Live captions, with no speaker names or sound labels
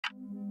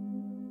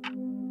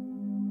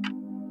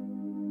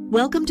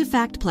Welcome to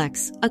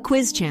FactPlex, a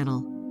quiz channel.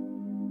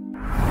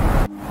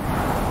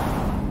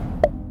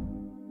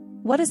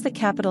 What is the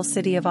capital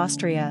city of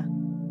Austria?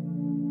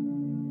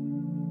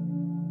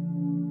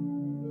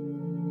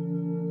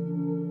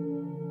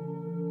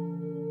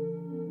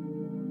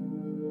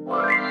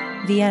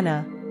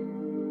 Vienna.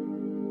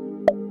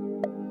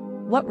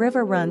 What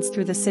river runs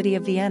through the city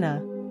of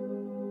Vienna?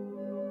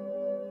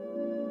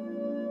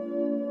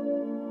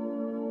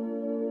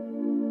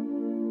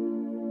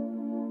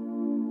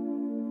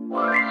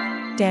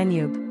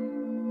 Danube.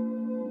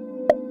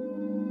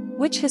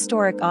 Which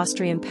historic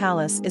Austrian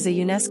palace is a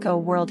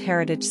UNESCO World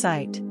Heritage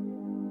Site?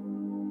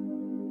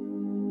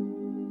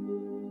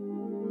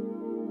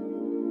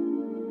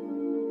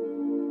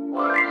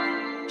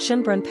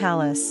 Schönbrunn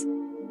Palace.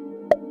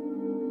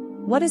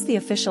 What is the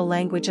official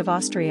language of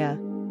Austria?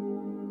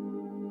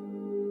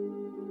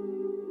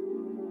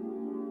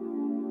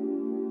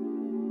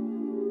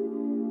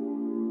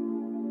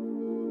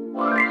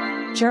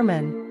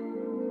 German.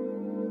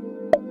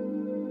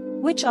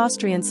 Which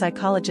Austrian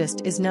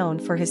psychologist is known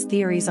for his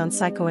theories on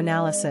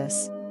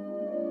psychoanalysis?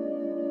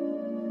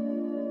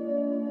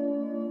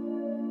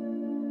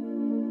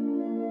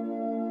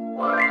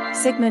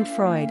 Sigmund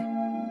Freud.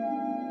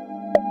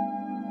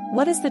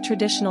 What is the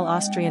traditional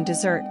Austrian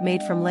dessert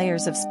made from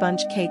layers of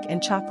sponge cake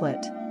and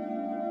chocolate?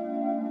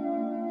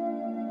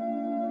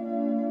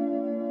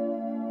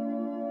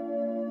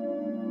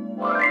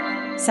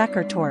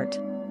 Sachertorte.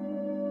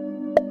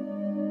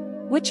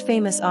 Which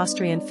famous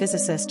Austrian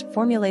physicist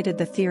formulated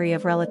the theory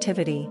of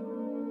relativity?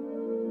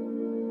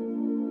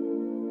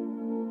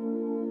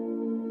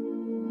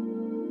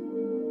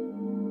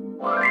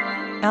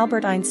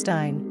 Albert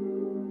Einstein.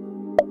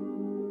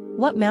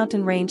 What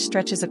mountain range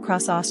stretches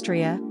across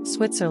Austria,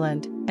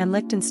 Switzerland, and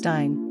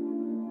Liechtenstein?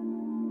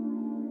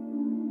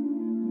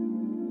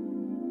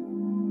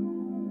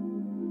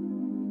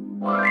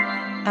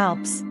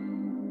 Alps.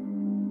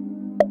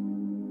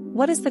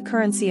 What is the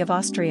currency of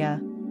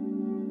Austria?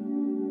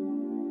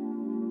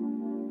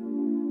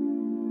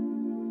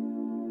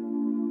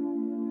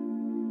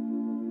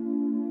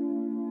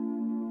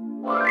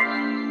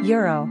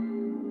 Euro.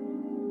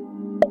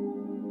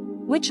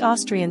 Which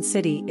Austrian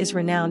city is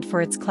renowned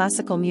for its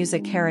classical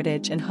music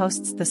heritage and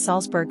hosts the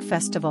Salzburg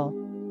Festival?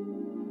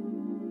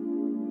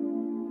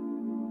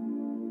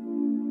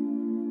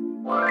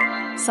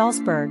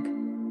 Salzburg.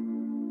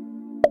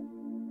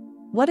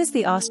 What is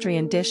the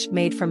Austrian dish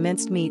made from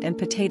minced meat and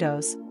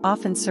potatoes,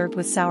 often served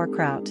with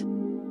sauerkraut?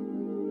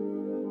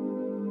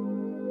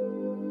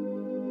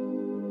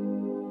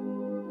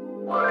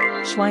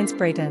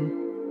 Schweinsbraten.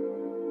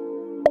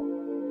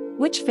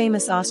 Which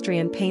famous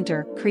Austrian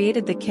painter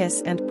created the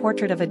Kiss and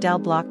Portrait of Adele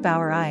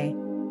Bloch-Bauer I?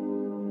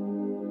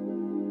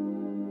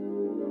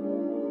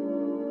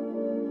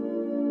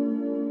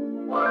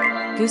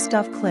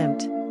 Gustav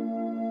Klimt.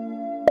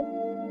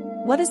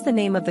 What is the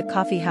name of the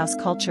coffee house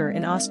culture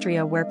in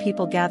Austria where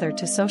people gather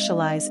to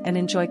socialize and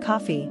enjoy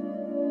coffee?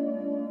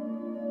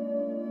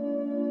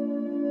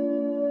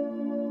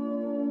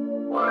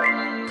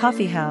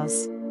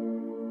 Coffeehaus.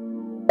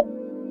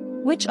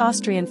 Which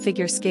Austrian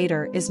figure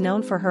skater is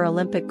known for her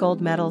Olympic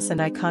gold medals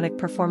and iconic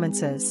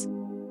performances?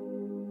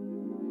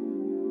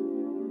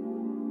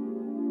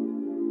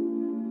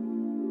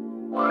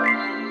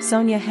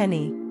 Sonja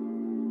Henie.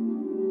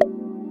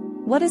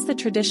 What is the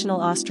traditional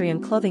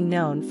Austrian clothing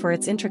known for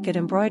its intricate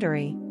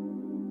embroidery?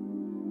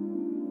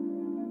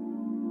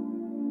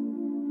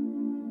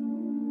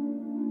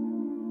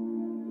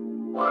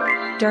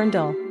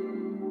 Dirndl.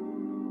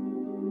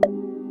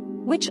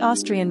 Which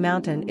Austrian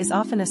mountain is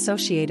often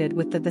associated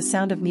with the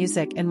Sound of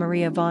Music and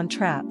Maria von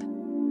Trapp?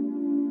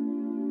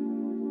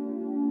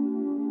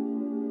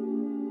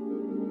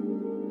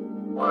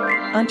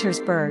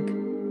 Untersberg.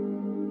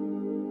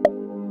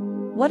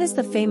 What is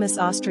the famous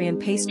Austrian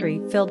pastry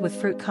filled with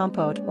fruit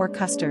compote or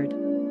custard?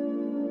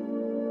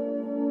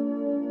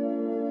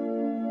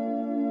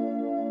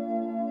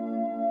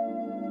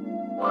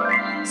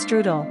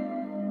 Strudel.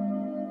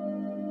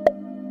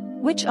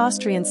 Which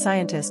Austrian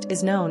scientist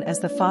is known as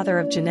the father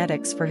of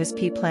genetics for his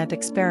pea plant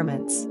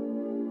experiments?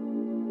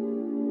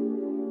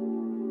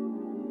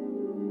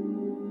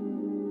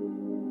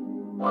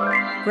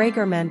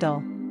 Gregor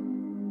Mendel.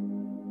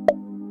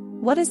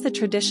 What is the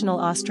traditional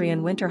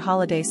Austrian winter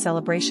holiday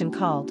celebration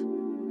called?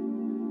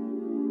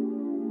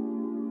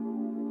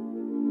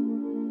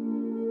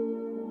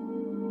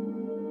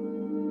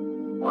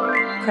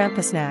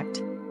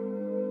 Krampusnacht.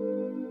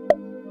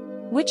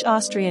 Which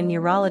Austrian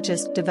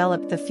neurologist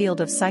developed the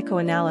field of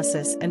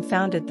psychoanalysis and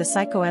founded the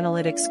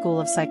psychoanalytic school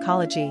of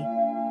psychology?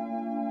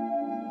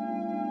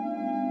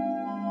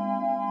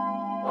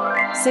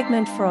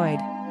 Sigmund Freud.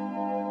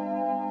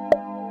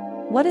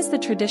 What is the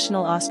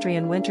traditional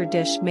Austrian winter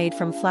dish made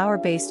from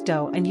flour-based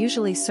dough and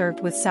usually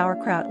served with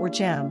sauerkraut or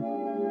jam?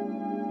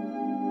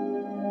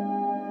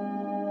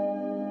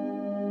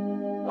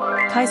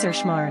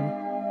 Kaiserschmarrn.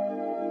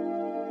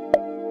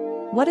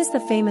 What is the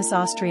famous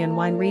Austrian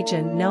wine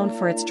region known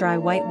for its dry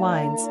white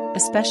wines,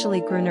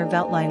 especially Gruner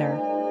Veltliner?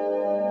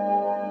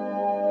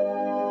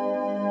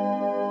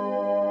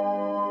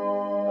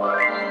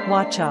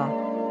 Wacha.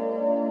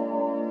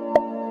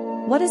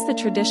 What is the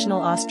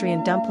traditional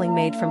Austrian dumpling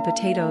made from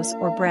potatoes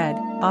or bread,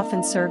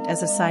 often served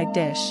as a side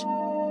dish?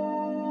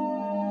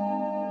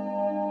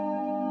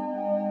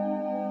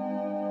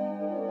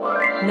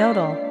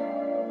 Knödel.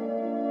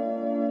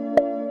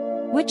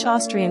 Which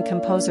Austrian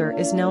composer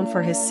is known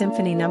for his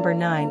Symphony No.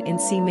 9 in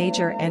C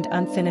major and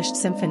Unfinished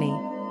Symphony?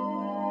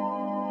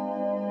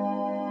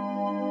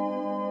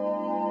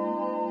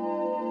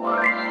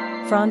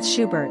 Franz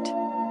Schubert.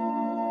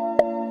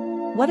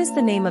 What is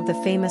the name of the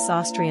famous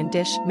Austrian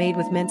dish made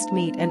with minced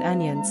meat and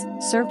onions,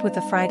 served with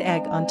a fried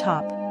egg on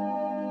top?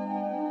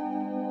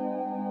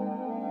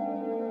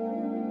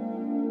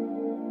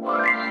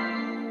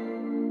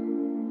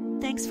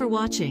 Thanks for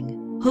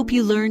watching. Hope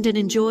you learned and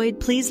enjoyed.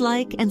 Please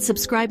like and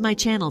subscribe my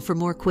channel for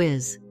more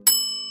quiz.